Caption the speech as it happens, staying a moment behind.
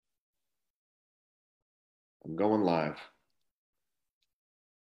I'm going live.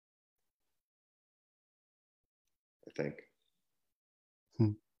 I think.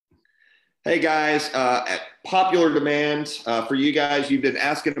 Hey guys, at popular demand for you guys, you've been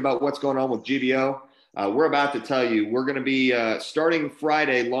asking about what's going on with GBO. We're about to tell you. We're going to be starting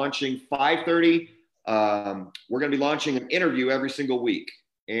Friday, launching 5:30. We're going to be launching an interview every single week,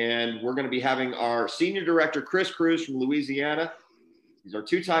 and we're going to be having our senior director, Cruz from Louisiana. He's our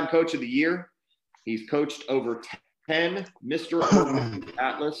two-time coach of the year. He's coached over 10 Mr.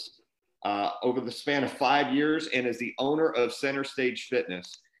 Atlas over the span of 5 years, and is the owner of Center Stage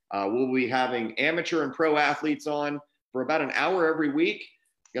Fitness. We'll be having amateur and pro athletes on for about an hour every week.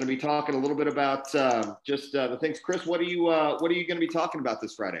 Going to be talking a little bit about just the things. Chris, what are you going to be talking about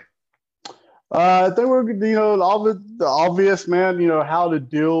this Friday? I think we're, the obvious, man, how to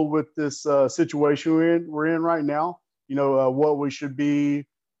deal with this situation we're in right now. What we should be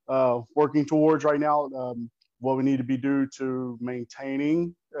working towards right now, what we need to be doing to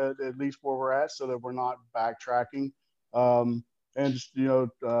maintaining at least where we're at so that we're not backtracking. And just,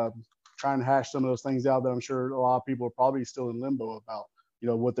 trying to hash some of those things out that I'm sure a lot of people are probably still in limbo about,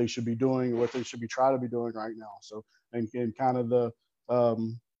 what they should be doing, what they should be trying to be doing right now. So, and kind of the,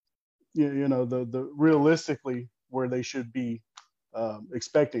 the realistically where they should be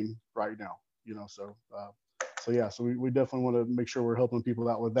expecting right now, so we definitely want to make sure we're helping people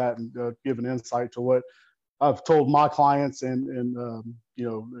out with that and give an insight to what I've told my clients and and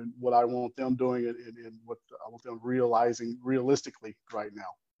what I want them doing and what I want them realizing realistically right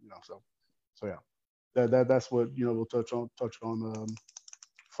now, so yeah, that's what, we'll touch on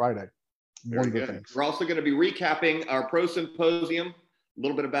Friday. Very good. We're also going to be recapping our Pro Symposium, a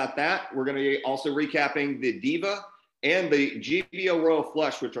little bit about that. We're going to be also recapping the Diva and the GBO Royal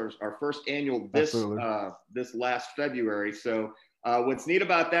Flush, which are our first annual this last February. So what's neat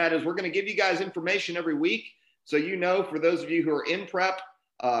about that is we're going to give you guys information every week. So, for those of you who are in prep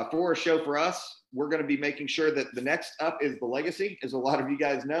for a show for us, we're going to be making sure that the next up is the Legacy. As a lot of you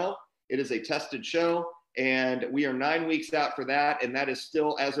guys know, it is a tested show, and we are 9 weeks out for that. And that is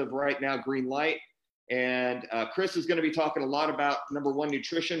still, as of right now, green light. And Chris is going to be talking a lot about, number one,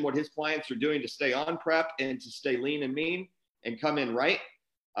 nutrition, what his clients are doing to stay on prep and to stay lean and mean and come in right.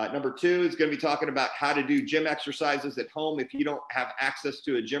 Number two is going to be talking about how to do gym exercises at home if you don't have access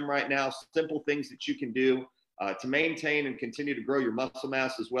to a gym right now, simple things that you can do to maintain and continue to grow your muscle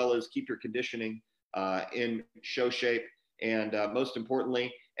mass, as well as keep your conditioning in show shape. And most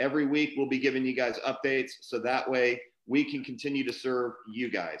importantly, every week we'll be giving you guys updates so that way we can continue to serve you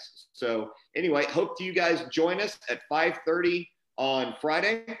guys. So anyway, hope you guys join us at 5:30 on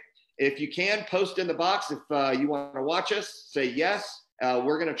Friday. If you can, post in the box if you want to watch us, say yes.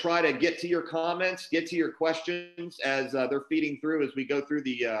 We're going to try to get to your comments, get to your questions as they're feeding through as we go through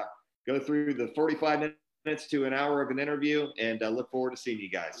the 45 minutes to an hour of an interview, and look forward to seeing you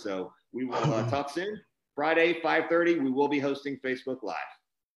guys. So we will talk soon. Friday, 5:30, we will be hosting Facebook Live.